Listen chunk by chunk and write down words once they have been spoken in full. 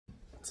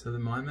So the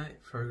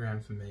MyMate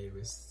program for me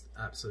was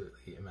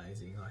absolutely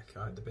amazing. Like,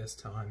 I had the best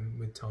time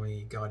with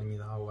Tommy guiding me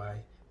the whole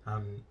way.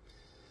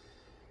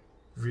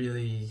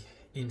 Really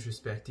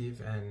introspective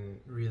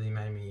and really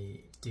made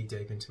me dig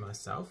deep into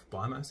myself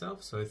by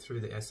myself. So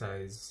through the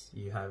essays,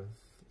 you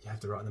have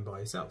to write them by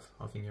yourself,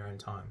 off in your own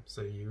time.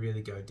 So you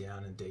really go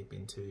down and deep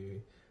into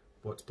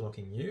what's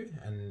blocking you,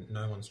 and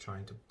no one's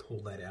trying to pull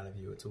that out of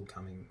you. It's all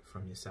coming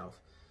from yourself.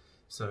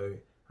 So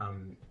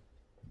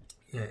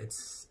yeah,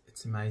 it's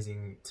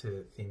amazing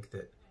to think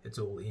that it's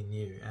all in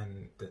you,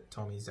 and that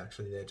Tommy's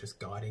actually there just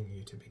guiding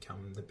you to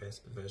become the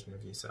best version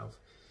of yourself.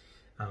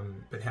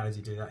 But how does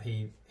he do that?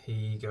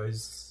 He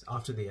goes,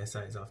 after the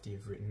essays, after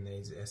you've written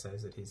these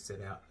essays that he's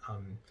set out,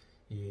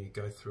 you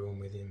go through them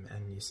with him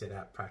and you set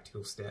out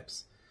practical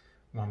steps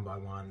one by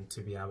one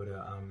to be able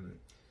to,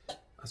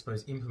 I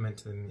suppose,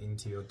 implement them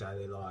into your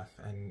daily life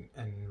and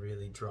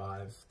really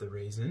drive the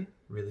reason,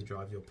 really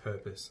drive your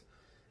purpose,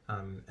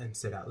 and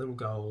set out little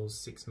goals,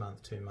 6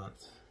 month, 2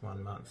 month,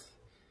 1 month,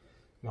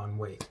 1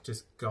 week,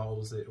 just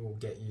goals that will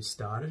get you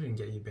started and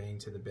get you being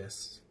to the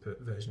best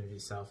version of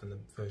yourself and the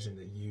version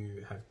that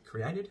you have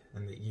created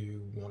and that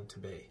you want to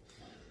be.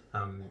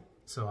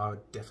 So I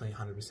would definitely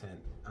 100%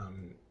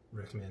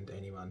 recommend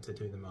anyone to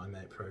do the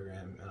MyMate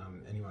program.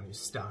 Anyone who's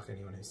stuck,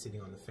 anyone who's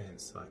sitting on the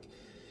fence, like,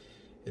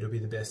 it'll be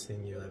the best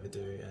thing you'll ever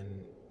do.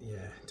 And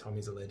yeah,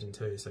 Tommy's a legend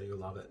too, so you'll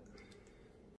love it.